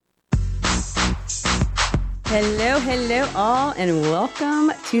Hello, all, and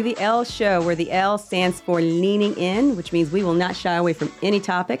welcome to the L Show, where the L stands for leaning in, which means we will not shy away from any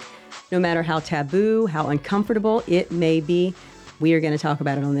topic, no matter how taboo, how uncomfortable it may be. We are going to talk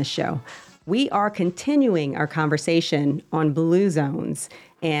about it on this show. We are continuing our conversation on blue zones,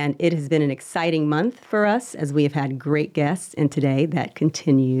 and it has been an exciting month for us as we have had great guests, and today that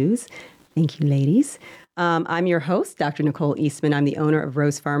continues. Thank you, ladies. I'm your host, Dr. Nicole Eastman. I'm the owner of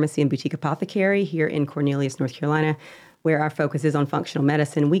Rose Pharmacy and Boutique Apothecary here in Cornelius, North Carolina, where our focus is on functional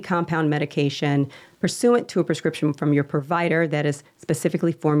medicine. We compound medication pursuant to a prescription from your provider that is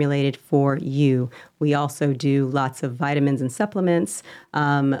specifically formulated for you. We also do lots of vitamins and supplements,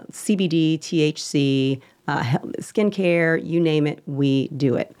 CBD, THC, skincare, you name it, we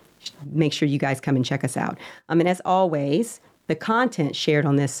do it. Make sure you guys come and check us out. And as always, the content shared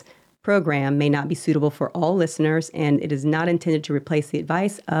on this program may not be suitable for all listeners, and it is not intended to replace the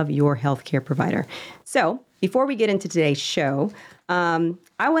advice of your healthcare provider. So, before we get into today's show, I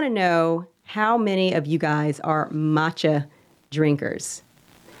want to know how many of you guys are matcha drinkers.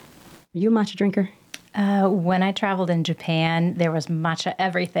 Are you a matcha drinker? When I traveled in Japan, there was matcha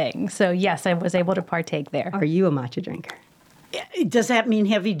everything. So, yes, I was able to partake there. Are you a matcha drinker? Does that mean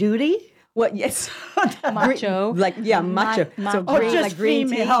heavy duty? Well, yes. Macho. Matcha. So green, just like green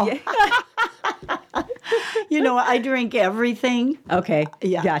female. tea. Yeah. You know, I drink everything. Okay,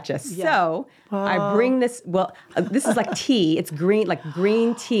 Yeah. gotcha. Yeah. So I bring this, this is like tea. It's green, like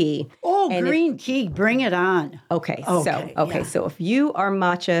green tea. Oh, And green tea, bring it on. Okay, yeah. so if you are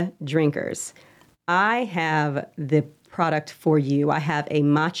matcha drinkers, I have the product for you. I have a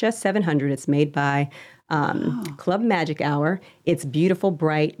matcha 700. It's made by Club Magic Hour. It's beautiful,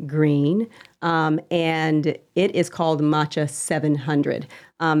 bright green, and it is called Matcha 700.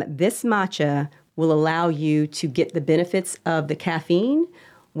 This matcha will allow you to get the benefits of the caffeine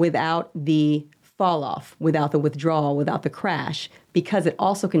without the fall off, without the withdrawal, without the crash, because it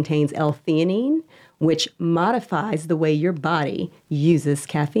also contains L-theanine, which modifies the way your body uses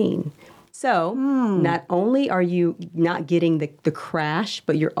caffeine. So not only are you not getting the crash,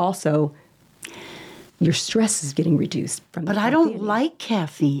 but you're also your stress is getting reduced from the But I don't caffeine. like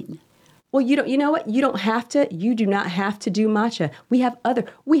caffeine. Well, you know what? You don't have to. You do not have to do matcha. We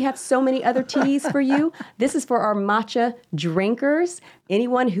have so many other teas for you. This is for our matcha drinkers.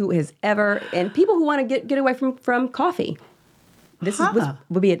 Anyone who has ever, and people who want to get away from coffee. This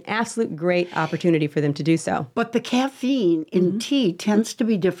would be an absolute great opportunity for them to do so. But the caffeine in tea tends to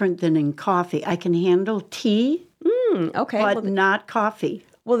be different than in coffee. I can handle tea, Okay. but not coffee.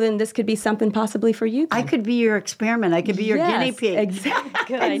 Well, then this could be something possibly for you. I could be your experiment. I could be your guinea pig.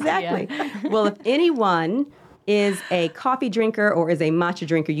 Exactly. Good exactly. Well, if anyone is a coffee drinker or is a matcha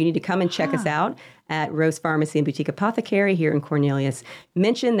drinker, you need to come and check us out at Rose Pharmacy and Boutique Apothecary here in Cornelius.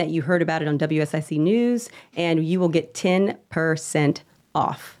 Mention that you heard about it on WSIC News, and you will get 10%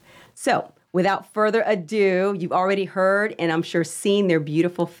 off. So, without further ado, you've already heard, and I'm sure seen their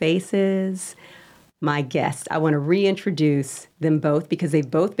beautiful faces. My guests. I want to reintroduce them both because they've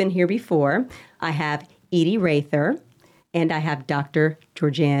both been here before. I have Edie Rather and I have Dr.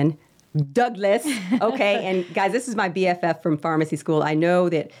 Georgianne Douglas. Okay, and guys, this is my BFF from pharmacy school. I know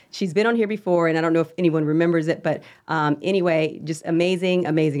that she's been on here before, and I don't know if anyone remembers it, but anyway, just amazing,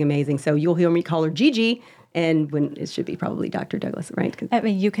 amazing, amazing. So you'll hear me call her Gigi, and when it should be probably Dr. Douglas, right? I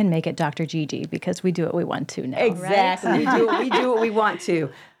mean, you can make it Dr. Gigi because we do what we want to now, Exactly. right? We do what we want to.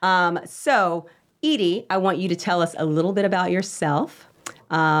 So, Edie, I want you to tell us a little bit about yourself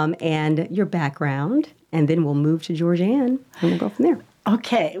and your background, and then we'll move to Georgianne, and we'll go from there.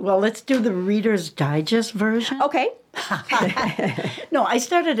 Okay, well, let's do the Reader's Digest version. Okay. No, I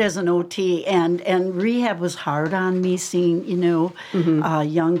started as an OT, and rehab was hard on me, seeing,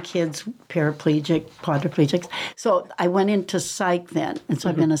 young kids, paraplegic, quadriplegics. So I went into psych then, and so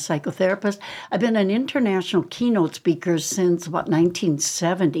I've been a psychotherapist. I've been an international keynote speaker since,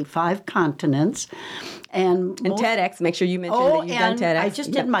 1970, 5 continents. And TEDx, make sure you mention that you've done TEDx. I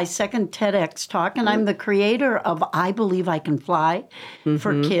just did my second TEDx talk, and I'm the creator of I Believe I Can Fly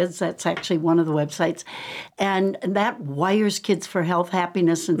for kids. That's actually one of the websites. And that wires kids for health,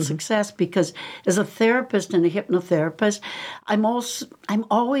 happiness, and success, because as a therapist and a hypnotherapist, I'm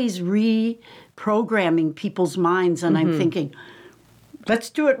always reprogramming people's minds, and I'm thinking,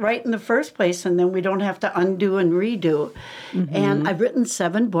 let's do it right in the first place, and then we don't have to undo and redo. And I've written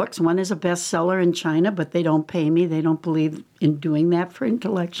 7 books. One is a bestseller in China, but they don't pay me. They don't believe in doing that for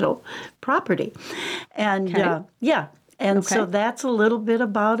intellectual property. And so that's a little bit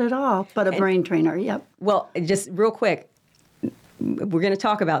about it all, but a brain trainer, yep. Well, just real quick, we're going to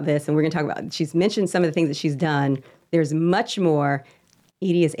talk about this, and we're going to talk about, she's mentioned some of the things that she's done. There's much more.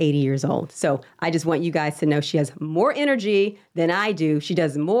 Edie is 80 years old. So I just want you guys to know she has more energy than I do. She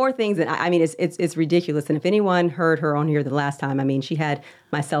does more things than I mean, it's ridiculous. And if anyone heard her on here the last time, I mean, she had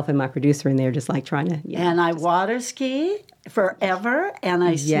myself and my producer in there just like trying to, And I water ski forever, and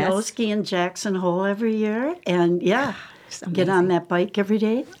I snow ski in Jackson Hole every year. And get on that bike every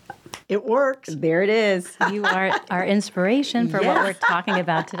day. It works. There it is. You are our inspiration for what we're talking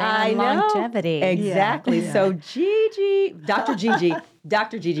about today on longevity. Exactly. Yeah. So Gigi, Dr.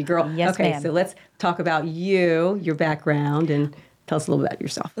 Gigi, girl. Yes, okay, ma'am. so let's talk about you, your background, and tell us a little bit about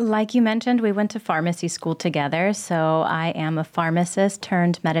yourself. Like you mentioned, we went to pharmacy school together. So I am a pharmacist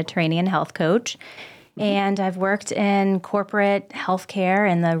turned Mediterranean health coach. And I've worked in corporate healthcare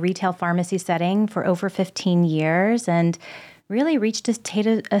in the retail pharmacy setting for over 15 years and really reached a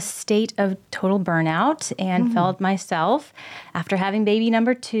state of total burnout and felt myself after having baby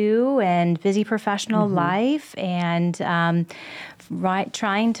number 2 and busy professional life and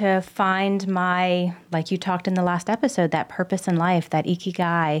trying to find my, like you talked in the last episode, that purpose in life, that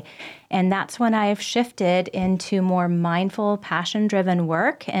ikigai. And that's when I've shifted into more mindful, passion-driven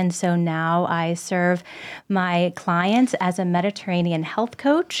work. And so now I serve my clients as a Mediterranean health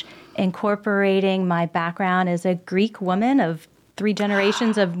coach, incorporating my background as a Greek woman of 3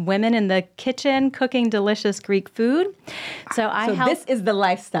 generations of women in the kitchen cooking delicious Greek food. So This is the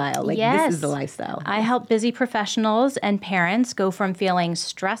lifestyle. This is the lifestyle. I help busy professionals and parents go from feeling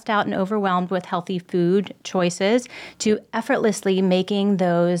stressed out and overwhelmed with healthy food choices to effortlessly making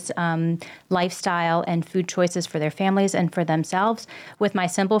those lifestyle and food choices for their families and for themselves with my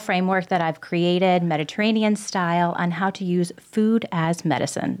simple framework that I've created, Mediterranean style, on how to use food as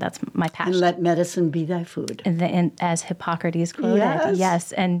medicine. That's my passion. And let medicine be thy food. And as Hippocrates quoted.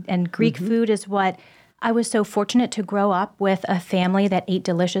 Yes. And Greek food is what I was so fortunate to grow up with, a family that ate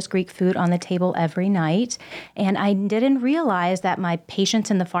delicious Greek food on the table every night. And I didn't realize that my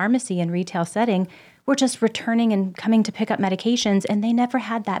patients in the pharmacy and retail setting were just returning and coming to pick up medications, and they never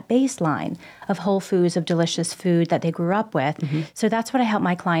had that baseline of whole foods, of delicious food that they grew up with. So that's what I help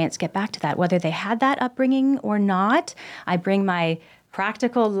my clients get back to that, whether they had that upbringing or not. I bring my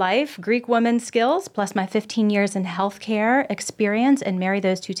practical life, Greek woman skills, plus my 15 years in healthcare experience, and marry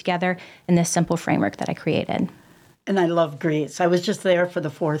those two together in this simple framework that I created. And I love Greece. I was just there for the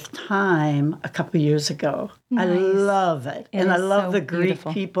 4th time a couple of years ago. Nice. I love it. And I is love so the Greek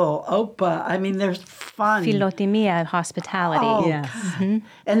beautiful. people. Opa. I mean, they're fun. Philotimia, hospitality. Oh, Yes. God.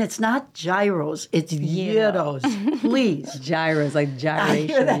 And it's not gyros, it's gyros. Please. Gyros, like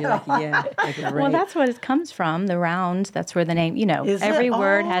gyration. You're like, right. Well, that's what it comes from, the round. That's where the name, Is every it?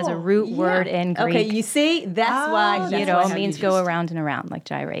 word has a root Yeah. word in Greek. Okay, you see, that's why It means go around and around, like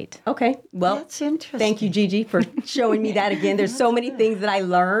gyrate. Okay, well, That's interesting. thank you, Gigi, for showing me that again. There's so many things that I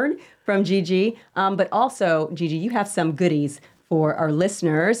learned from Gigi, but also, Gigi, you have some goodies for our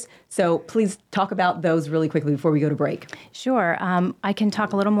listeners. So please talk about those really quickly before we go to break. Sure. I can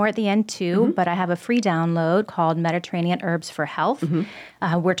talk a little more at the end too, but I have a free download called Mediterranean Herbs for Health.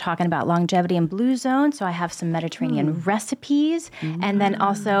 We're talking about longevity and Blue Zone, so I have some Mediterranean recipes, and then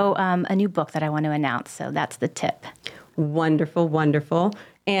also a new book that I want to announce. So that's the tip. Wonderful, wonderful.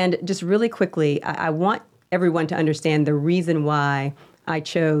 And just really quickly, I want everyone to understand the reason why I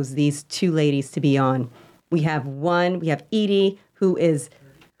chose these 2 ladies to be on. We have Edie, who is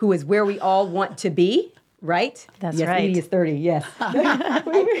where we all want to be, right? That's yes, right. Edie is 30, yes.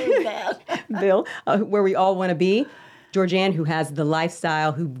 Bill, where we all want to be. Georgianne, who has the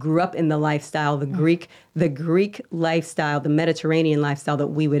lifestyle, who grew up in the lifestyle, the Greek lifestyle, the Mediterranean lifestyle that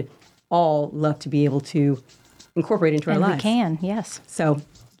we would all love to be able to incorporate into our And lives. we can, yes. So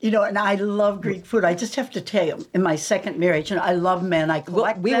And I love Greek food. I just have to tell you, in my second marriage, I love men. I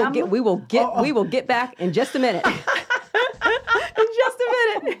collect them. we will get back in just a minute. In just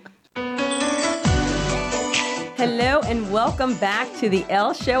a minute. Hello and welcome back to the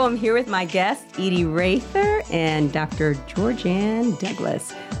Elle Show. I'm here with my guest, Edie Rather and Dr. Georgianne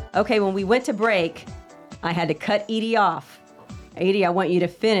Douglas. Okay, when we went to break, I had to cut Edie off. Edie, I want you to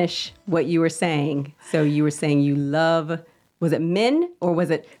finish what you were saying. So you were saying you love, was it men or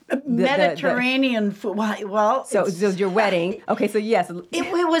was it Mediterranean food. Well, So your wedding. Okay, so yes.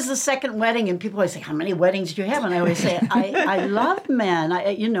 it was the second wedding, and people always say, "How many weddings do you have?" And I always say, "I love men.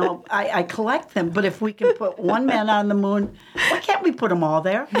 I collect them. But if we can put one man on the moon, why can't we put them all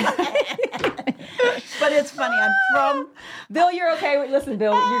there?" But it's funny. I'm from Bill, you're okay. Listen,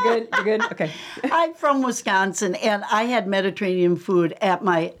 Bill, you're good. You're good. Okay. I'm from Wisconsin, and I had Mediterranean food at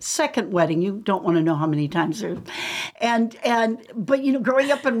my second wedding. You don't want to know how many times there. But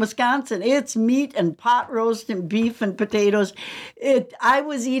growing up in Wisconsin. It's meat and pot roast and beef and potatoes. I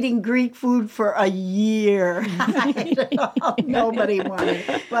was eating Greek food for a year. Nobody wanted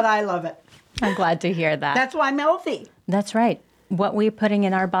it, but I love it. I'm glad to hear that. That's why I'm healthy. That's right. What we're putting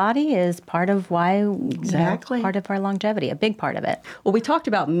in our body is part of why, Exactly. part of our longevity, a big part of it. Well, we talked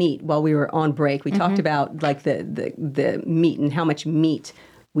about meat while we were on break. We talked about like the meat and how much meat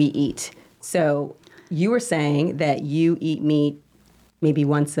we eat. So you were saying that you eat meat maybe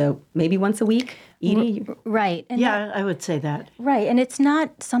once a week, Edie? Right. And Yeah, I would say that. Right. And it's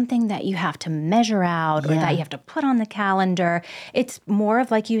not something that you have to measure out or that you have to put on the calendar. It's more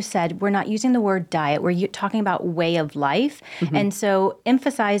of, like you said, we're not using the word diet. We're talking about way of life. And so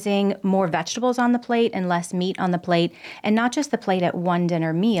emphasizing more vegetables on the plate and less meat on the plate, and not just the plate at one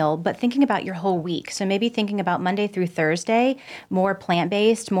dinner meal, but thinking about your whole week. So maybe thinking about Monday through Thursday, more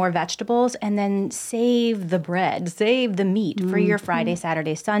plant-based, more vegetables, and then save the bread, save the meat for your Friday,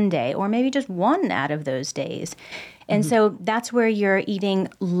 Saturday, Sunday, or maybe just one out of those days. And so that's where you're eating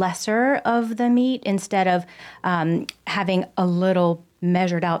lesser of the meat instead of having a little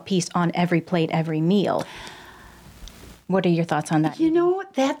measured out piece on every plate, every meal. What are your thoughts on that? You know,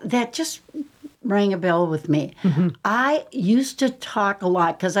 that just rang a bell with me. I used to talk a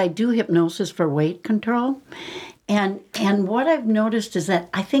lot because I do hypnosis for weight control. And what I've noticed is that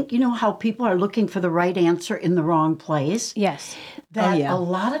I think, you know how people are looking for the right answer in the wrong place? Yes. That a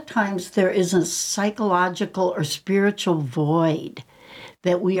lot of times there is a psychological or spiritual void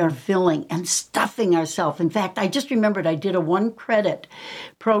that we are filling and stuffing ourselves. In fact, I just remembered I did a 1-credit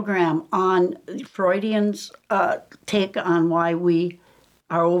program on Freudian's take on why we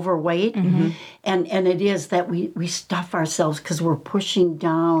are overweight. And it is that we stuff ourselves because we're pushing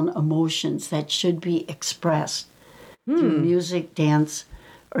down emotions that should be expressed through music, dance,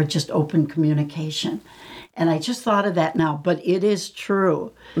 or just open communication. And I just thought of that now, but it is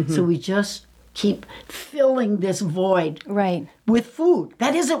true. So we just keep filling this void with food.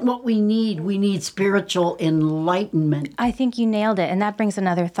 That isn't what we need. We need spiritual enlightenment. I think you nailed it. And that brings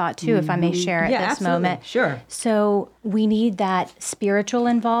another thought, too, if I may share at this absolutely. moment. Sure. So we need that spiritual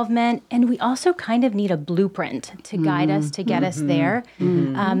involvement, and we also kind of need a blueprint to guide us, to get us there.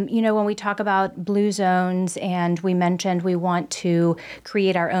 You know, when we talk about blue zones, and we mentioned we want to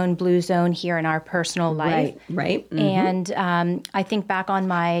create our own blue zone here in our personal life. Right. And I think back on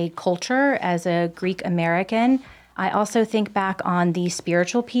my culture as a Greek American. I also think back on the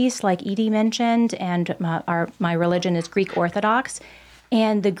spiritual piece, like Edie mentioned, and my religion is Greek Orthodox.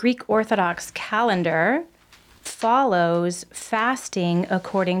 And the Greek Orthodox calendar follows fasting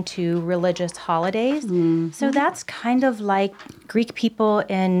according to religious holidays. So that's kind of like Greek people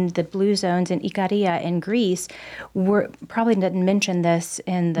in the blue zones in Ikaria in Greece probably didn't mention this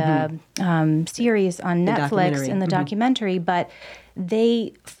in the series on Netflix in the documentary, but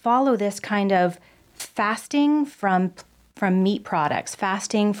they follow this kind of fasting from meat products,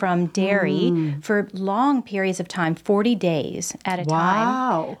 fasting from dairy for long periods of time, 40 days at a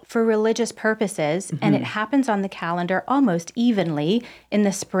time, for religious purposes. And it happens on the calendar almost evenly in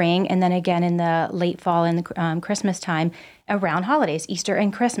the spring and then again in the late fall and the Christmas time around holidays, Easter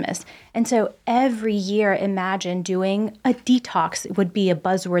and Christmas. And so every year, imagine doing a detox would be a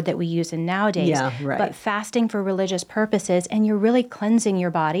buzzword that we use in nowadays. Yeah, right. But fasting for religious purposes, and you're really cleansing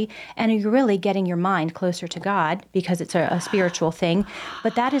your body, and you're really getting your mind closer to God because it's a spiritual thing.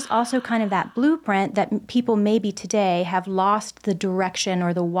 But that is also kind of that blueprint that people maybe today have lost the direction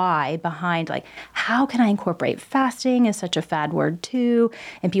or the why behind, like, how can I incorporate fasting is such a fad word too,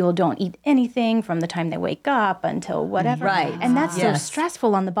 and people don't eat anything from the time they wake up until whatever. Right. And that's so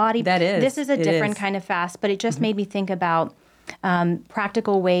stressful on the body. That is. This is a different kind of fast, but it just made me think about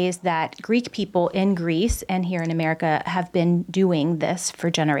practical ways that Greek people in Greece and here in America have been doing this for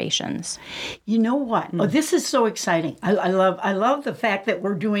generations. You know what? Oh, this is so exciting. I love the fact that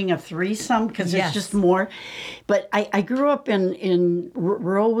we're doing a threesome because there's just more. But I grew up in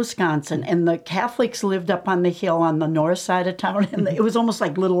rural Wisconsin, and the Catholics lived up on the hill on the north side of town, and it was almost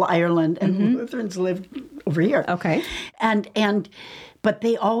like Little Ireland, and Lutherans lived over here. Okay. But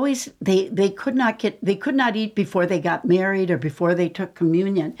they always they could not eat before they got married or before they took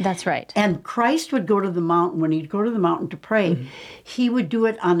communion. That's right. And Christ would go to the mountain. When he'd go to the mountain to pray, he would do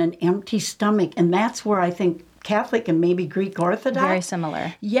it on an empty stomach, and that's where I think Catholic and maybe Greek Orthodox. Very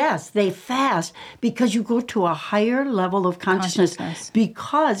similar. Yes, they fast because you go to a higher level of consciousness.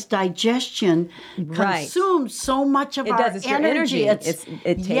 Because digestion consumes so much of our It's energy. your energy.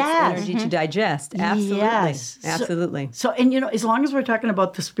 It takes energy to digest. Absolutely. Yes. Absolutely. So, and as long as we're talking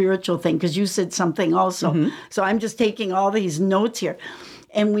about the spiritual thing, because you said something also, so I'm just taking all these notes here.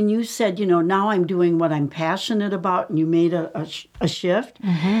 And when you said, now I'm doing what I'm passionate about, and you made a shift.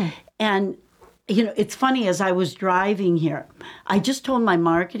 And, it's funny, as I was driving here, I just told my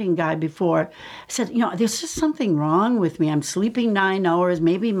marketing guy before, I said, there's just something wrong with me. I'm sleeping 9 hours,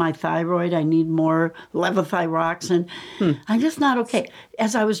 maybe my thyroid, I need more levothyroxine. I'm just not okay.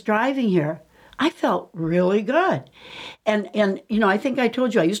 As I was driving here, I felt really good. And I think I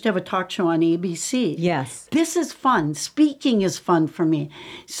told you, I used to have a talk show on ABC. Yes. This is fun. Speaking is fun for me.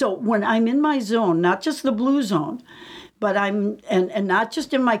 So when I'm in my zone, not just the blue zone, but I'm, and not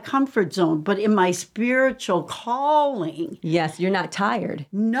just in my comfort zone, but in my spiritual calling. Yes, you're not tired.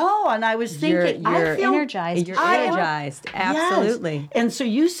 No, and I was thinking, You're I feel energized. You're energized. Absolutely. Yes. And so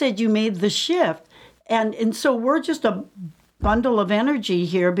you said you made the shift. And so we're just a bundle of energy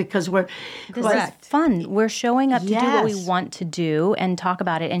here because we're This is fun. We're showing up to do what we want to do and talk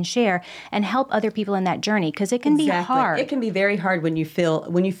about it and share and help other people in that journey, because it can be hard. It can be very hard when you feel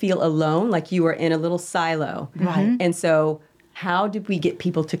alone, like you are in a little silo. Right. And so how do we get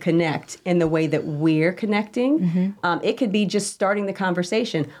people to connect in the way that we're connecting? It could be just starting the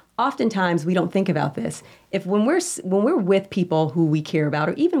conversation. Oftentimes we don't think about this. When we're with people who we care about,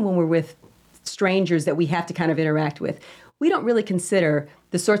 or even when we're with strangers that we have to kind of interact with, we don't really consider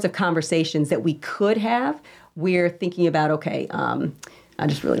the sorts of conversations that we could have. We're thinking about, okay, I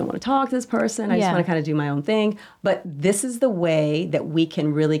just really don't want to talk to this person. I just want to kind of do my own thing. But this is the way that we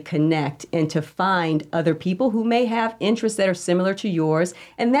can really connect and to find other people who may have interests that are similar to yours.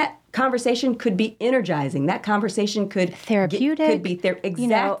 And that conversation could be energizing. That conversation could therapeutic. Could be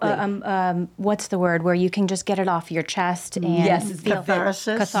exactly. What's the word where you can just get it off your chest and feel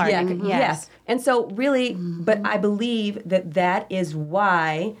catharsis. Cathartic. Yes. And so really, but I believe that is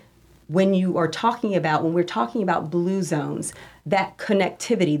why when we're talking about blue zones, that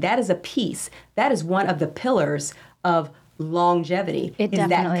connectivity, that is a piece. That is one of the pillars of longevity. It is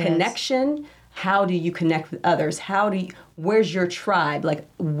definitely that connection. How do you connect with others? Where's your tribe? Like,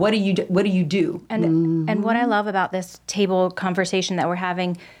 what do you do? And what I love about this table conversation that we're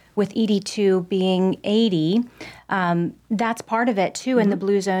having with ED2 being 80, that's part of it too in the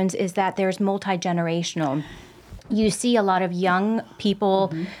blue zones, is that there's multi-generational. You see a lot of young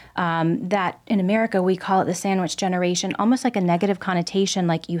people that in America we call it the sandwich generation, almost like a negative connotation,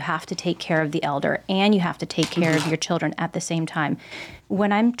 like you have to take care of the elder and you have to take care of your children at the same time.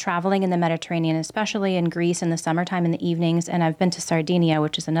 When I'm traveling in the Mediterranean, especially in Greece in the summertime in the evenings, and I've been to Sardinia,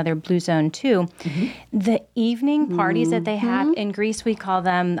 which is another blue zone too, the evening parties that they have in Greece, we call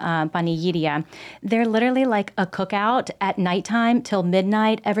them panegyria. They're literally like a cookout at nighttime till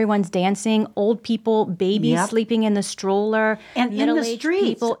midnight. Everyone's dancing, old people, babies sleeping in the stroller, and in the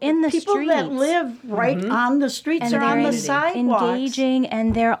streets. People in the streets. People that live right on the streets or on the sidewalks. Engaging,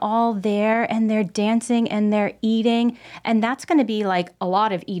 and they're all there, and they're dancing, and they're eating. And that's going to be like a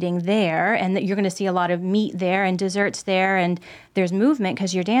lot of eating there, and that you're going to see a lot of meat there and desserts there, and there's movement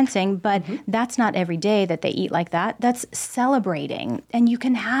because you're dancing, but that's not every day that they eat like that. That's celebrating. And you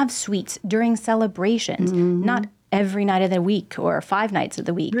can have sweets during celebrations, not every night of the week or 5 nights of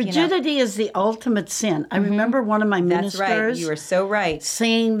the week. Rigidity is the ultimate sin. I remember one of my ministers. That's right. You are so right.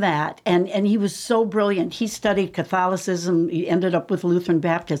 Saying that. And he was so brilliant. He studied Catholicism. He ended up with Lutheran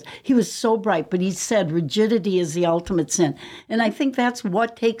Baptist. He was so bright. But he said rigidity is the ultimate sin. And I think that's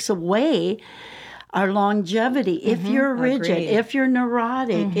what takes away our longevity. If you're rigid, if you're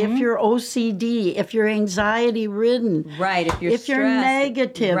neurotic, if you're OCD, if you're anxiety ridden, right? If you're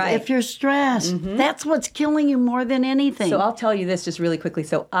negative, if you're stressed, that's what's killing you more than anything. So I'll tell you this just really quickly.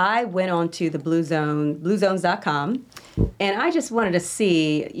 So I went on to the Blue Zone, bluezones.com, and I just wanted to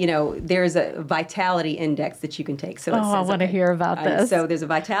see, there's a vitality index that you can take. So it says, I want to hear about this. So there's a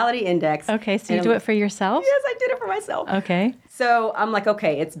vitality index. Okay, so you do it for yourself? Yes, I did it for myself. Okay. So I'm like,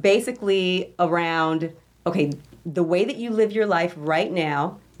 okay, it's basically around, the way that you live your life right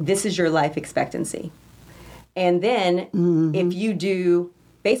now, this is your life expectancy. And then if you do,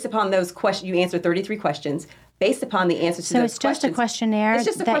 based upon those questions, you answer 33 questions. Based upon the answers to those questions. So it's just a questionnaire? It's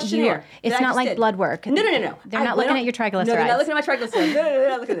just a questionnaire. It's not like blood work? No. They're not looking at your triglycerides? No, they're not looking at my triglycerides. No, they're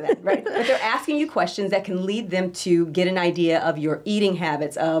not looking at that. Right? But they're asking you questions that can lead them to get an idea of your eating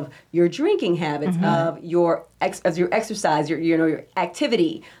habits, of your drinking habits, of your exercise, your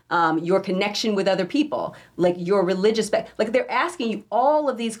activity, your connection with other people, like your religious, like they're asking you all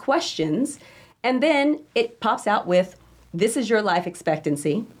of these questions, and then it pops out with, this is your life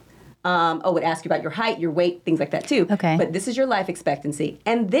expectancy. It asks you about your height, your weight, things like that too. Okay. But this is your life expectancy.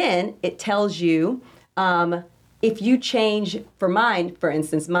 And then it tells you if you change, for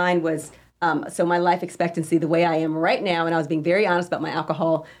instance, mine was, so my life expectancy, the way I am right now, and I was being very honest about my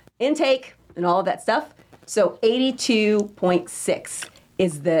alcohol intake and all of that stuff. So 82.6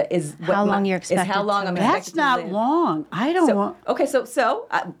 is what How long you're expected is how long to I'm live. expected That's to not live. long. I don't want. Okay,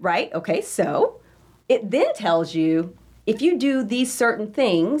 right. Okay, so it then tells you if you do these certain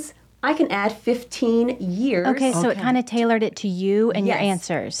things, I can add 15 years. Okay, so it kind of tailored it to you and your Yes,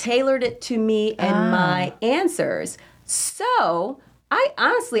 answers. tailored it to me and my answers. So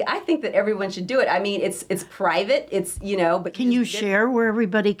I think that everyone should do it. I mean, it's private. It's but Can you share where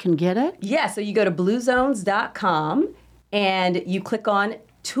everybody can get it? Yeah. So you go to bluezones.com and you click on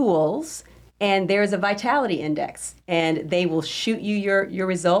tools, and there's a vitality index, and they will shoot you your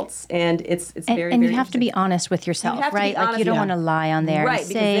results, and it's very And very you have to be honest with yourself, have to be right? Like you honest. don't Yeah. want to lie on there right, and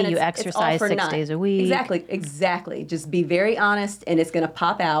because say then you it's all exercise for 6 naught. days a week. Exactly. Just be very honest, and it's going to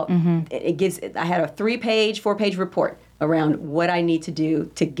pop out. It gives. I had a 4-page report around what I need to do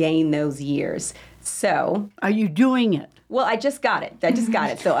to gain those years. So, Are you doing it? well, I just got it.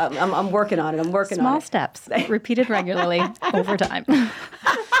 So I'm working on it. I'm working on Small it. steps, repeated regularly over time.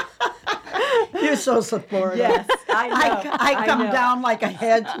 You're so supportive. Yes, I know. I come know. down like a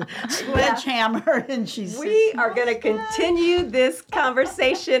sledgehammer, and she's. We are going to continue this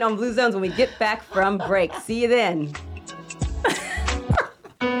conversation on Blue Zones when we get back from break. See you then.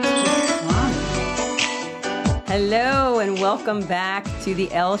 Hello and welcome back to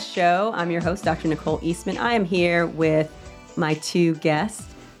the Elle Show. I'm your host, Dr. Nicole Eastman. I am here with my two guests,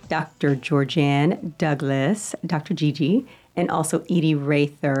 Dr. Georgianne Douglas, Dr. Gigi, and also Edie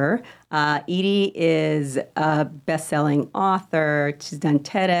Rather. Edie is a best-selling author. She's done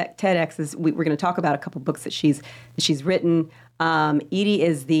TEDx. We're going to talk about a couple books that she's written. Edie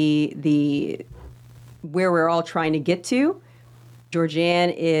is the where we're all trying to get to.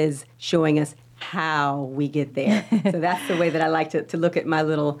 Georgianne is showing us how we get there. So that's the way that I like to look at my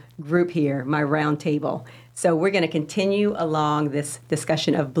little group here, my round table. So we're going to continue along this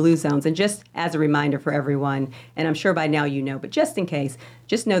discussion of Blue Zones. And just as a reminder for everyone, and I'm sure by now you know, but just in case,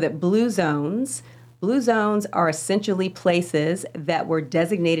 just know that Blue Zones are essentially places that were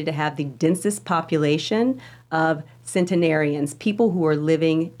designated to have the densest population of centenarians, people who are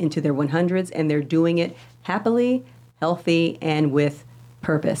living into their 100s, and they're doing it happily, healthy, and with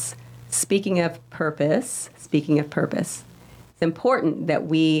purpose. Speaking of purpose, it's important that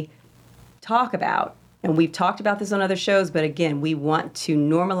we talk about, and we've talked about this on other shows, but again, we want to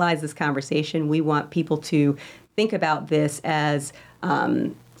normalize this conversation. We want people to think about this as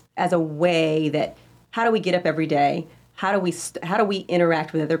a way that how do we get up every day? How do we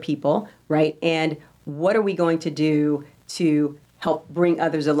interact with other people, right? And what are we going to do to help bring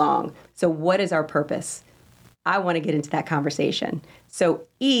others along? So what is our purpose? I want to get into that conversation. So,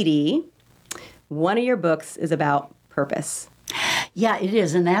 Edie, one of your books is about purpose. Yeah, it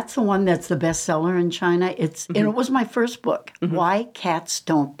is, and that's the one that's the bestseller in China. And it was my first book. Why Cats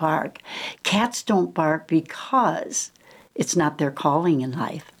Don't Bark. Cats don't bark because it's not their calling in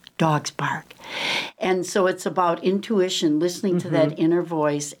life. Dogs bark, and so it's about intuition, listening to that inner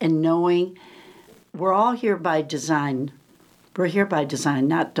voice, and knowing we're all here by design. We're here by design,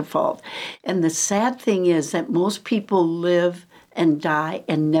 not default. And the sad thing is that most people live and die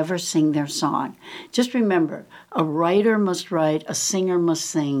and never sing their song. Just remember, a writer must write, a singer must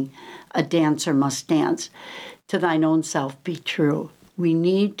sing, a dancer must dance. To thine own self be true. We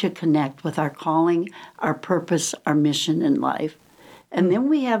need to connect with our calling, our purpose, our mission in life. And then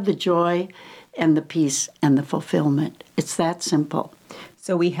we have the joy and the peace and the fulfillment. It's that simple.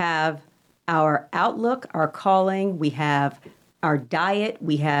 So we have our outlook, our calling, we have our diet,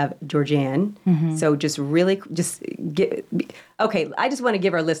 we have Georgianne. So I just want to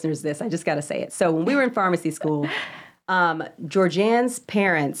give our listeners this. I just got to say it. So when we were in pharmacy school, Georgianne's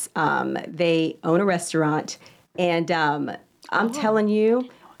parents, they own a restaurant, and I'm telling you,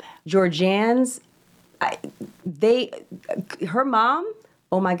 Georgianne's, her mom,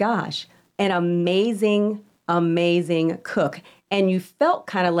 oh my gosh, an amazing cook. And you felt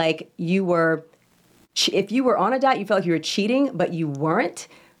kind of like you were, if you were on a diet, you felt like you were cheating, but you weren't,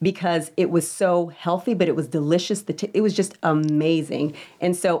 because it was so healthy, but it was delicious. It was just amazing.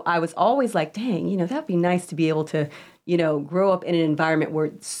 And so I was always like, dang, that'd be nice to be able to, grow up in an environment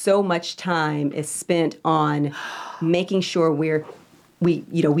where so much time is spent on making sure we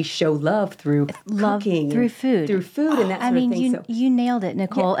show love through cooking, through food, and that sort of thing. You nailed it,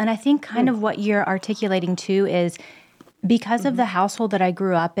 Nicole. Yeah. And I think kind of what you're articulating too is, because of the household that I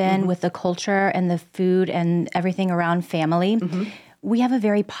grew up in, with the culture and the food and everything around family, we have a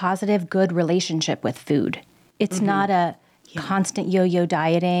very positive, good relationship with food. It's not a, constant yo-yo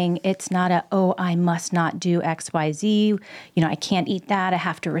dieting. It's not I must not do XYZ. I can't eat that. I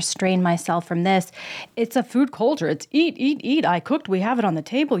have to restrain myself from this. It's a food culture. It's eat, eat, eat. I cooked. We have it on the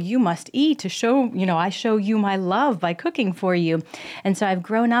table. You must eat to show, I show you my love by cooking for you. And so I've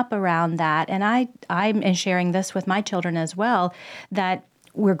grown up around that. And I'm sharing this with my children as well, that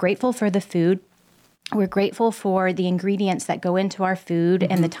we're grateful for the food. We're grateful for the ingredients that go into our food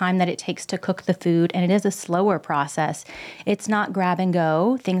and the time that it takes to cook the food. And it is a slower process. It's not grab and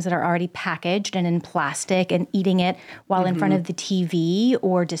go, things that are already packaged and in plastic and eating it while in front of the TV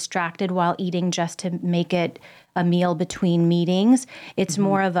or distracted while eating just to make it a meal between meetings. It's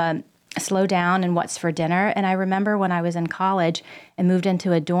more of a slow down and what's for dinner. And I remember when I was in college and moved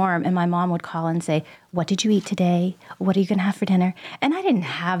into a dorm and my mom would call and say, what did you eat today? What are you going to have for dinner? And I didn't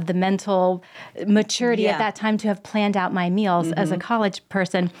have the mental maturity at that time to have planned out my meals as a college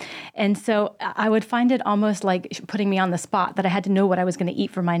person. And so I would find it almost like putting me on the spot that I had to know what I was going to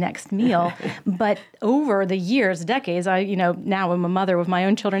eat for my next meal. But over the years, decades, now I'm a mother with my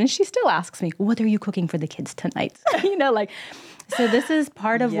own children and she still asks me, what are you cooking for the kids tonight? So this is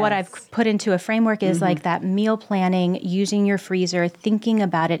part of what I've put into a framework is like that meal planning, using your freezer, thinking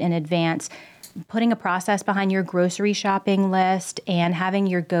about it in advance, putting a process behind your grocery shopping list and having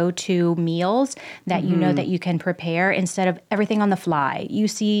your go-to meals that you know that you can prepare instead of everything on the fly. You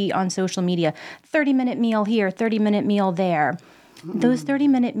see on social media, 30-minute meal here, 30-minute meal there. Those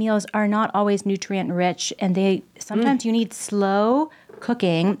 30-minute meals are not always nutrient rich, and sometimes you need slow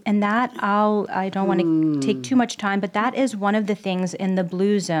cooking, and that I don't want to take too much time, but that is one of the things in the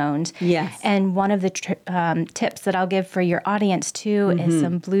blue zones. Yes. And one of the tips that I'll give for your audience too is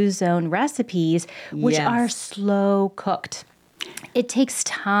some blue zone recipes, which are slow cooked. It takes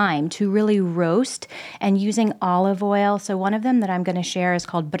time to really roast and using olive oil. So one of them that I'm going to share is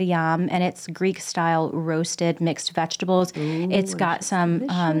called briam, and it's Greek-style roasted mixed vegetables. It's got some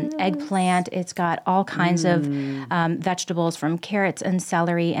eggplant. It's got all kinds of vegetables from carrots and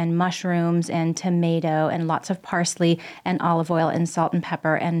celery and mushrooms and tomato and lots of parsley and olive oil and salt and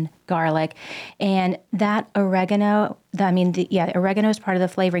pepper and garlic. And that oregano, oregano is part of the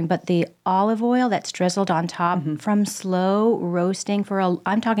flavoring, but the olive oil that's drizzled on top from slow roasting for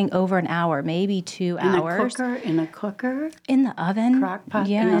I'm talking over an hour, maybe 2 hours. In a cooker? In the oven. Crock pot?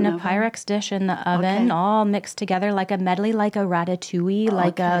 Yeah, in a Pyrex dish in the oven, all mixed together like a medley, like a ratatouille,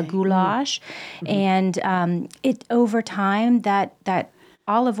 like a goulash. And it over time, that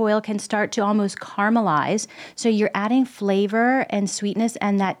olive oil can start to almost caramelize. So you're adding flavor and sweetness,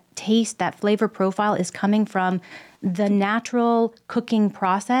 and that taste, that flavor profile is coming from the natural cooking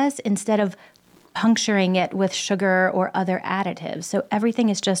process instead of puncturing it with sugar or other additives. So everything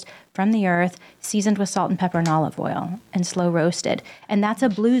is just from the earth, seasoned with salt and pepper and olive oil, and slow roasted. And that's a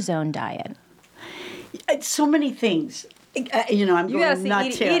blue zone diet. So many things. I'm going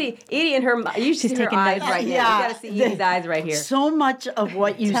nuts here. Edie and her, you should see her eyes right now. You got to see Edie's eyes right here. So much of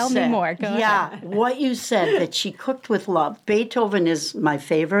what you said. Tell me more. Go ahead. What you said, that she cooked with love. Beethoven is my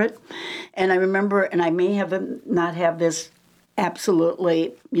favorite. And I remember, and I may not have this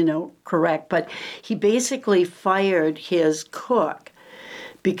absolutely, correct, but he basically fired his cook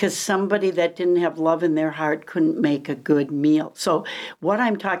because somebody that didn't have love in their heart couldn't make a good meal. So what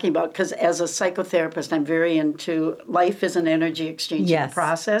I'm talking about, because as a psychotherapist, I'm very into life is an energy exchanging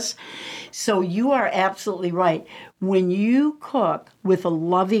process. So you are absolutely right. When you cook with a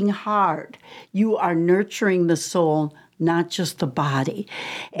loving heart, you are nurturing the soul, not just the body.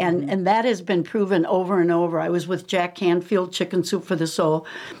 And that has been proven over and over. I was with Jack Canfield, Chicken Soup for the Soul,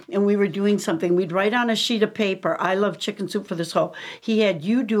 and we were doing something. We'd write on a sheet of paper, I love Chicken Soup for the Soul. He had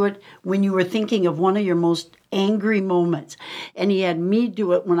you do it when you were thinking of one of your most angry moments. And he had me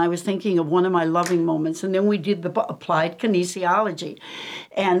do it when I was thinking of one of my loving moments. And then we did the applied kinesiology.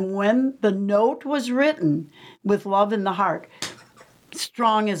 And when the note was written with love in the heart,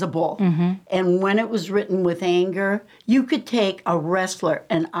 strong as a bull. And when it was written with anger, you could take a wrestler,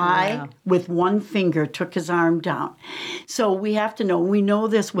 and I, with one finger, took his arm down. So we have to know, we know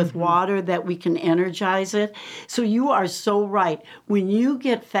this with water, that we can energize it. So you are so right. When you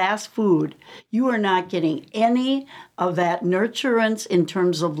get fast food, you are not getting any of that nurturance in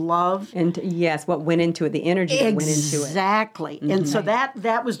terms of love. And what went into it, the energy that went into it. Exactly. And so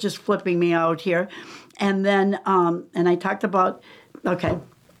that was just flipping me out here. And then, and I talked about, okay,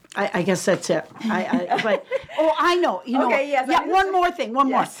 I guess that's it. I know. Okay, yes. Yeah, one more thing.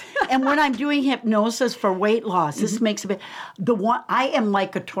 More. And when I'm doing hypnosis for weight loss, this makes a bit. I am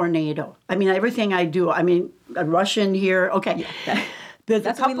like a tornado. I mean, everything I do. I mean, I rush in here. Okay. Yeah.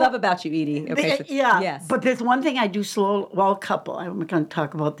 That's what we love about you, Edie. Okay. Yes. But there's one thing I do slow. Well, a couple. I'm going to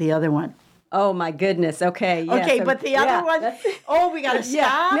talk about the other one. Oh my goodness. Okay. Yeah, Okay, so- but the other one, we got to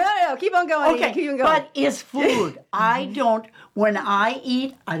stop? No, keep on going. Okay, Keep on going. but is food. When I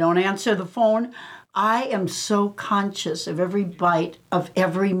eat, I don't answer the phone. I am so conscious of every bite, of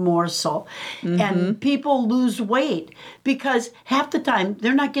every morsel. And people lose weight because half the time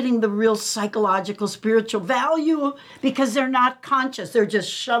they're not getting the real psychological, spiritual value because they're not conscious. They're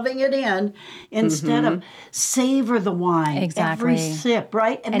just shoving it in instead of savor the wine. Exactly. Every sip,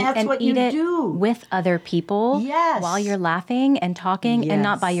 right? And that's what eat you it do. with other people Yes. while you're laughing and talking and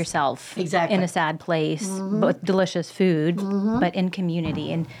not by Yes. yourself Exactly. in a sad place, but with delicious food, but in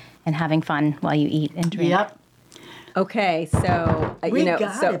community and having fun while you eat and drink. Yep. Okay, so We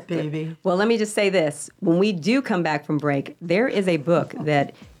got it, baby. Well, let me just say this: when we do come back from break, there is a book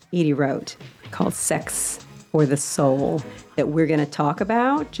that Edie wrote called "Sex for the Soul" that we're going to talk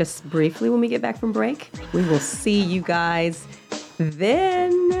about just briefly when we get back from break. We will see you guys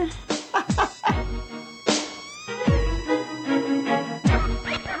then.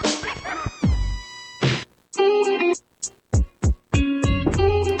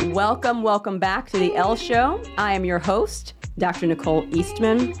 Welcome back to the Elle Show. I am your host, Dr. Nicole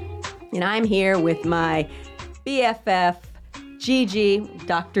Eastman, and I'm here with my BFF, Gigi,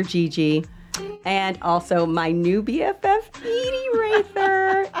 Dr. Gigi, and also my new BFF, Edie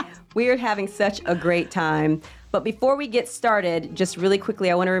Rather. We are having such a great time. But before we get started, just really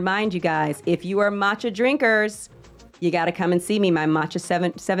quickly, I want to remind you guys, if you are matcha drinkers, you got to come and see me. My Matcha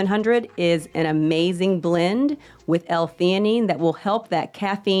 700 is an amazing blend with L-theanine that will help that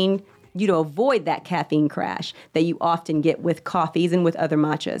caffeine, you to avoid that caffeine crash that you often get with coffees and with other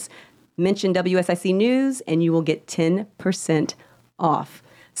matchas. Mention WSIC News and you will get 10% off.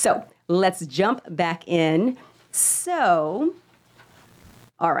 So let's jump back in. So,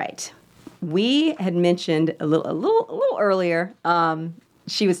 all right. We had mentioned a little earlier,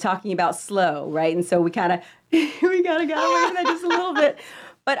 she was talking about slow, right? And so we kind of we got away from that just a little bit.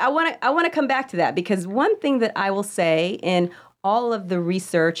 But I want to come back to that because one thing that I will say in all of the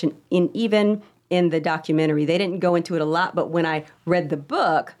research and even in the documentary, they didn't go into it a lot, but when I read the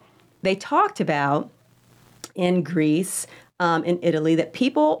book, they talked about in Greece, in Italy, that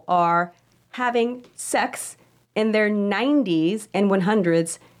people are having sex in their 90s and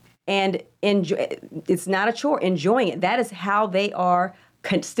 100s and it's not a chore, enjoying it. That is how they are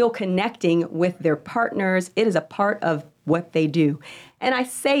still connecting with their partners. It is a part of what they do. And I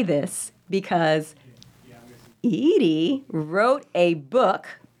say this because Edie wrote a book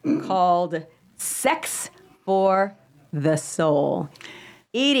called Sex for the Soul.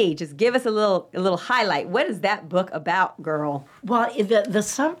 Edie, just give us a little highlight. What is that book about, girl? Well, the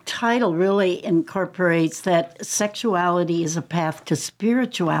subtitle really incorporates that sexuality is a path to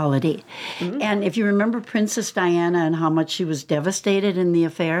spirituality. Mm-hmm. And if you remember Princess Diana and how much she was devastated in the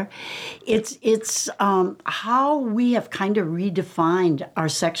affair, it's how we have kind of redefined our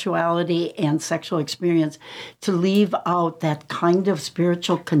sexuality and sexual experience to leave out that kind of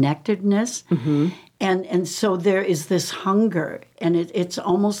spiritual connectedness. Mm-hmm. And so there is this hunger, and it's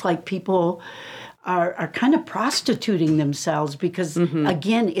almost like people are kind of prostituting themselves because,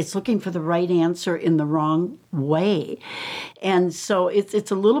 again, it's looking for the right answer in the wrong way. And so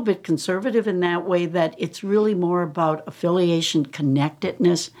it's a little bit conservative in that way, that it's really more about affiliation,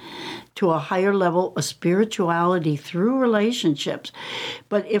 connectedness to a higher level of spirituality through relationships.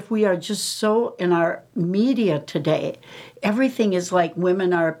 But if we are just so in our media today, everything is like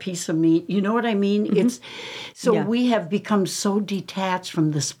women are a piece of meat. You know what I mean? Mm-hmm. It's so we have become so detached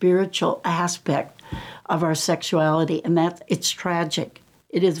from the spiritual aspect of our sexuality, and it's tragic.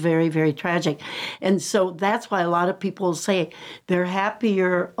 It is very, very tragic. And so that's why a lot of people say they're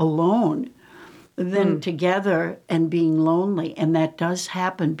happier alone than together and being lonely. And that does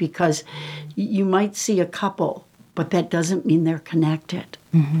happen because you might see a couple, but that doesn't mean they're connected.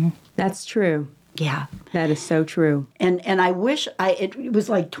 Mm-hmm. That's true. Yeah. That is so true. And I wish it was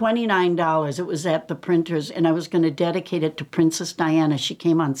like $29. It was at the printers, and I was going to dedicate it to Princess Diana. She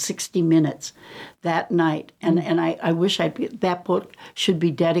came on 60 Minutes that night, and I wish that book should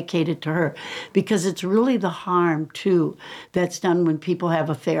be dedicated to her, because it's really the harm, too, that's done when people have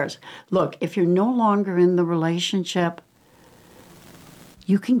affairs. Look, if you're no longer in the relationship,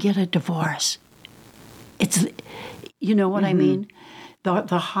 you can get a divorce. You know what I mean?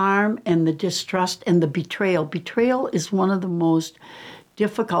 The harm and the distrust and the betrayal. Betrayal is one of the most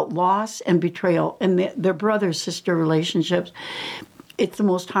difficult. Loss and betrayal, and their brother-sister relationships, it's the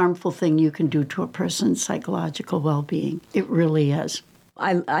most harmful thing you can do to a person's psychological well-being. It really is.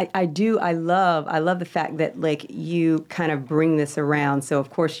 I do. I love the fact that like you kind of bring this around. So of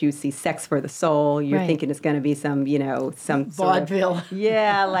course you see sex for the soul. You're Right. thinking it's going to be some, some sort of- Vaudeville.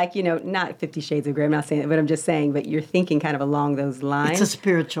 yeah, like, not 50 Shades of Grey. I'm not saying that, but I'm just saying, but you're thinking kind of along those lines. It's a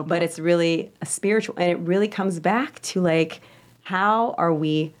spiritual But book. it's really a spiritual, and it really comes back to like, how are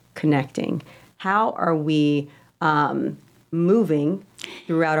we connecting? How are we moving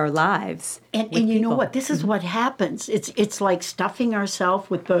throughout our lives? And with you know people? what? This is what happens. It's like stuffing ourselves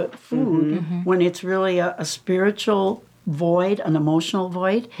with the food when it's really a spiritual void, an emotional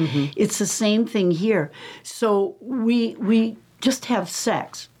void. It's the same thing here. So we just have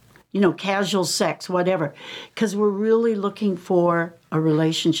sex, casual sex, whatever, because we're really looking for a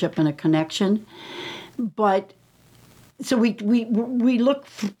relationship and a connection. But so we look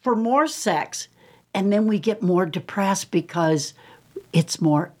for more sex, and then we get more depressed because it's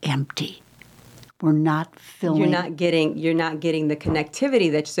more empty. We're not filling. You're not getting the connectivity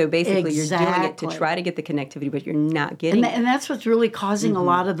that. So basically, you're doing it to Exactly. try to get the connectivity, but you're not getting. And that's what's really causing a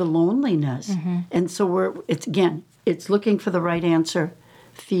lot of the loneliness. And so it's looking for the right answer,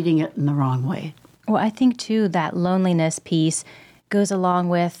 feeding it in the wrong way. Well, I think, too, that loneliness piece goes along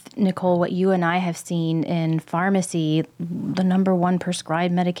with, Nicole, what you and I have seen in pharmacy. The number one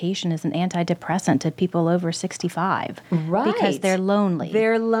prescribed medication is an antidepressant to people over 65. Right. Because they're lonely.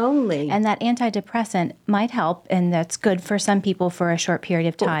 They're lonely. And that antidepressant might help, and that's good for some people for a short period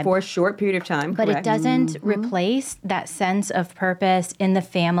of time. for a short period of time. But correct. it doesn't replace that sense of purpose in the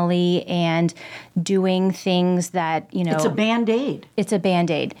family and doing things that, It's a Band-Aid. it's a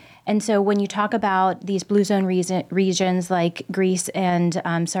Band-Aid. And so when you talk about these blue zone regions like Greece and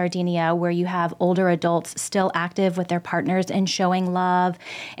Sardinia, where you have older adults still active with their partners and showing love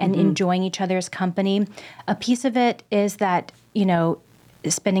and enjoying each other's company, a piece of it is that,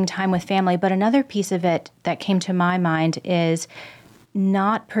 spending time with family. But another piece of it that came to my mind is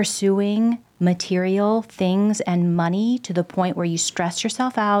not pursuing material things and money to the point where you stress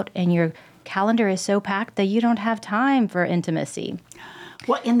yourself out and your calendar is so packed that you don't have time for intimacy.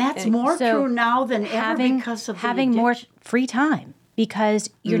 Well, and that's more So true now than ever because of the having more addiction. free time, because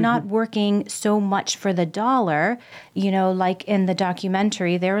you're not working so much for the dollar. Like in the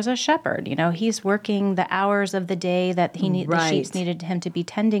documentary, there was a shepherd. He's working the hours of the day that the sheep needed him to be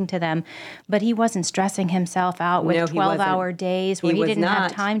tending to them, but he wasn't stressing himself out with No, he wasn't. 12-hour days where He he was didn't have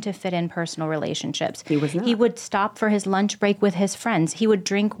not. time to fit in personal relationships. He was not. He would stop for his lunch break with his friends. He would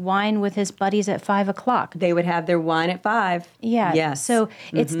drink wine with his buddies at 5 o'clock. They would have their wine at 5. Yeah. Yes. So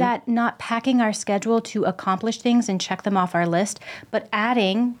it's that not packing our schedule to accomplish things and check them off our list, but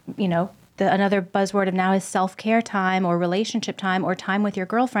adding, another buzzword of now is self-care time or relationship time or time with your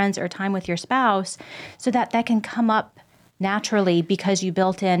girlfriends or time with your spouse, so that can come up naturally because you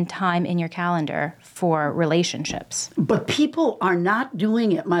built in time in your calendar for relationships. But people are not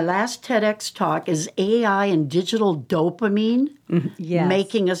doing it. My last TEDx talk is AI and digital dopamine Yes.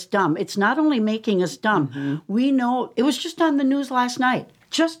 making us dumb. It's not only making us dumb. We know, it was just on the news last night.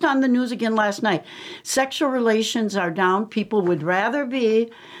 Just on the news again last night. Sexual relations are down. People would rather be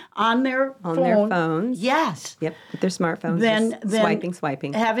on their phones. Yes. Yep, with their smartphones, Then just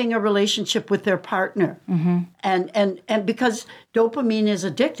swiping. having a relationship with their partner, and because dopamine is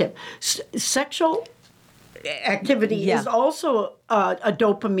addictive, sexual activity is also a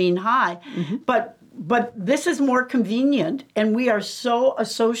dopamine high, but this is more convenient, and we are so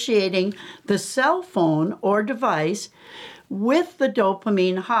associating the cell phone or device with the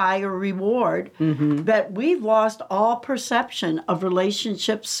dopamine high or reward that we've lost all perception of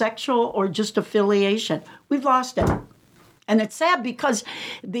relationships, sexual or just affiliation. We've lost it. And it's sad because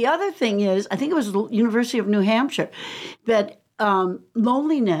the other thing is, I think it was the University of New Hampshire, that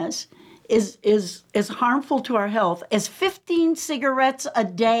loneliness is as harmful to our health as 15 cigarettes a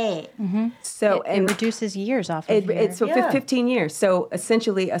day. So It reduces years off of your... it's 15 years. So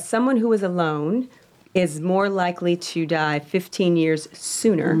essentially, someone who is alone is more likely to die 15 years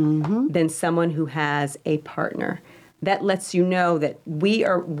sooner than someone who has a partner. That lets you know that we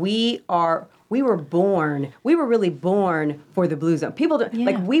were really born for the blue zone. People don't,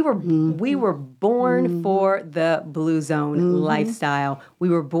 like we were born for the blue zone lifestyle. We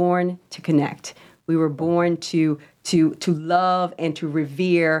were born to connect. We were born to love and to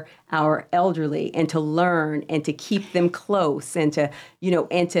revere our elderly and to learn and to keep them close and to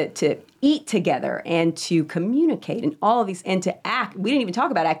eat together and to communicate and all of these and to act. We didn't even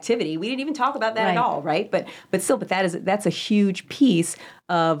talk about activity. We didn't even talk about that at all, right? But that's a huge piece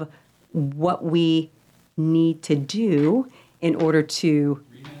of what we need to do in order to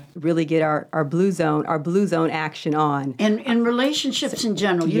really get our blue zone action on. And relationships in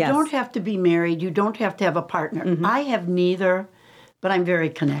general, you Yes. don't have to be married. You don't have to have a partner. I have neither, but I'm very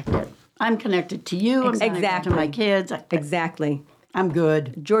connected. I'm connected to you. I'm connected to my kids. Exactly. I'm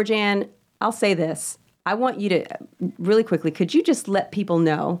good. Georgianne, I'll say this. I want you to, really quickly, could you just let people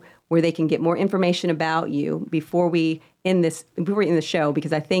know where they can get more information about you before we end the show?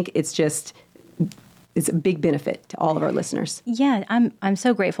 Because I think it's a big benefit to all of our listeners. Yeah, I'm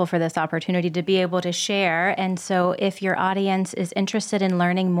so grateful for this opportunity to be able to share. And so if your audience is interested in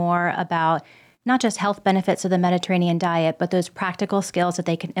learning more about not just health benefits of the Mediterranean diet, but those practical skills that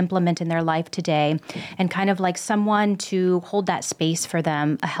they can implement in their life today, and kind of like someone to hold that space for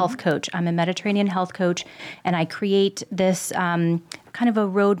them, a health coach. I'm a Mediterranean health coach, and I create this kind of a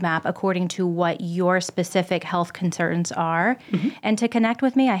roadmap according to what your specific health concerns are. Mm-hmm. And to connect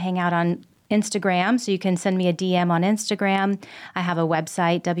with me, I hang out on Instagram, so you can send me a DM on Instagram. I have a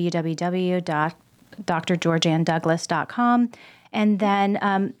website, www.drgeorgiannedouglas.com. And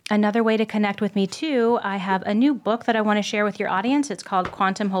then another way to connect with me, too, I have a new book that I want to share with your audience. It's called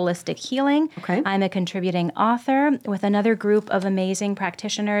Quantum Holistic Healing. Okay. I'm a contributing author with another group of amazing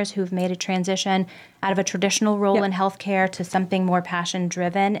practitioners who've made a transition out of a traditional role in healthcare to something more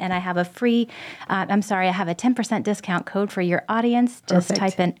passion-driven. And I have a free, I have a 10% discount code for your audience. Just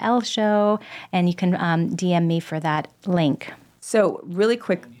type in L Show, and you can DM me for that link. So really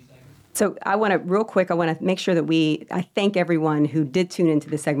quick, I want to make sure that I thank everyone who did tune into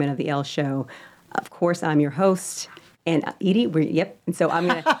this segment of the Elle Show. Of course, I'm your host, and Edie. And so I'm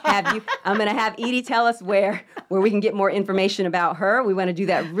going to have Edie tell us where we can get more information about her. We want to do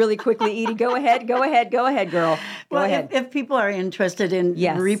that really quickly. Edie, go ahead, girl. Go ahead. If people are interested in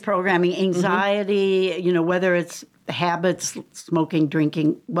reprogramming anxiety, whether it's habits, smoking,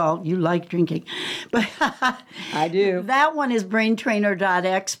 drinking. Well, you like drinking, but I do. That one is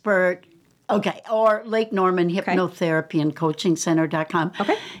braintrainer.expert. Okay, or Lake Norman Hypnotherapy and Coaching Center.com.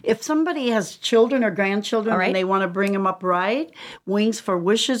 Okay. If somebody has children or grandchildren and they want to bring them up right,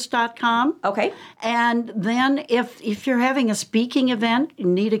 wingsforwishes.com. Okay. And then if you're having a speaking event, you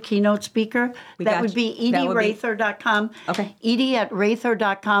need a keynote speaker, would be edierather.com. Okay.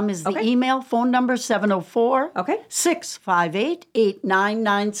 Edie@rather.com is the email. Phone number 704 658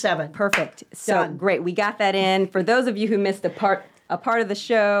 8997. Perfect. So great. We got that in. For those of you who missed a part of the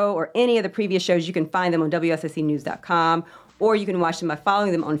show or any of the previous shows, you can find them on WSICnews.com, or you can watch them by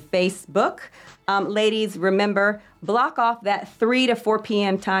following them on Facebook. Ladies, remember, block off that 3 to 4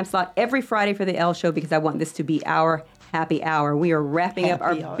 p.m. time slot every Friday for the Elle Show, because I want this to be our happy hour. We are wrapping up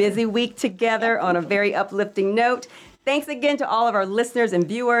our busy week together on a very uplifting note. Thanks again to all of our listeners and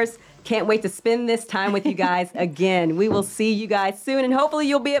viewers. Can't wait to spend this time with you guys again. We will see you guys soon, and hopefully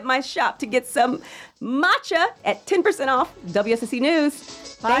you'll be at my shop to get some matcha at 10% off. WSIC News.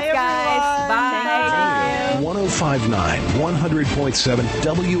 Thanks, guys. Bye. 105.9, 100.7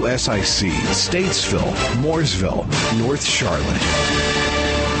 WSIC, Statesville, Mooresville, North Charlotte.